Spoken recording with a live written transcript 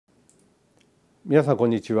皆さんこん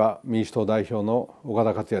にちは。民主党代表の岡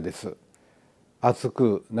田克也です。暑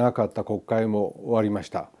く長かった国会も終わりまし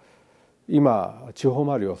た。今地方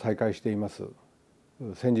回りを再開しています。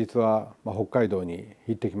先日は北海道に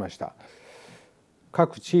行ってきました。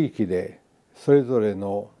各地域でそれぞれ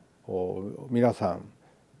の皆さん、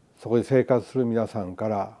そこで生活する皆さんか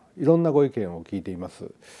らいろんなご意見を聞いていま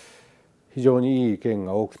す。非常にいい意見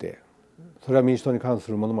が多くて、それは民主党に関す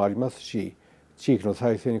るものもありますし、地域の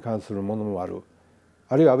再生に関するものもある。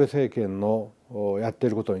あるいは安倍政権のやってい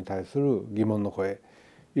ることに対する疑問の声、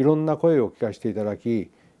いろんな声を聞かせていただ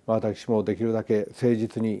き、私もできるだけ誠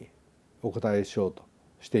実にお答えしようと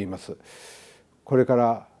しています。これか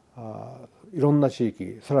らいろんな地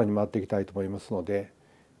域さらに回っていきたいと思いますので、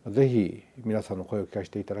ぜひ皆さんの声を聞か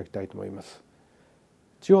せていただきたいと思います。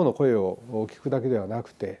地方の声を聞くだけではな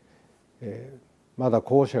くて、まだ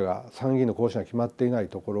参議院の候補者が決まっていない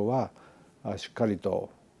ところはしっかりと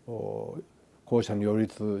候補者の擁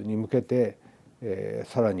立に向けて、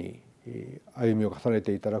さらに歩みを重ね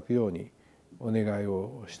ていただくようにお願い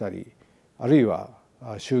をしたり、あるいは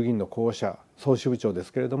衆議院の候補者総支部長で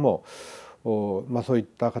すけれども、そういっ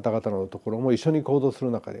た方々のところも一緒に行動す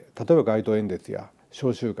る中で、例えば街頭演説や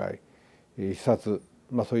聴衆会、視察、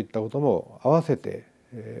そういったことも合わせて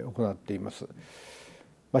行っています。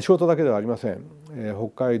仕事だけではありません。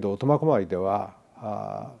北海道苫小牧で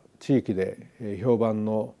は地域で評判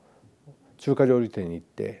の中華料理店に行っ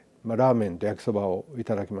て、ラーメンと焼きそばをい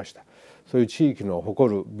ただきました。そういう地域の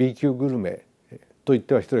誇る B 級グルメと言っ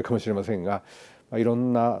ては失礼かもしれませんが、いろ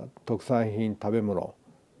んな特産品、食べ物、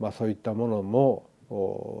そういったものも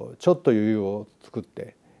ちょっと余裕を作っ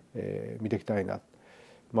て見ていきたいな。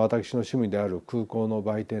私の趣味である空港の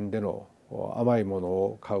売店での甘いもの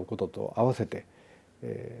を買うことと合わせて、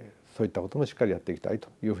そういったこともしっかりやっていきたいと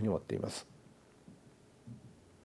いうふうに思っています。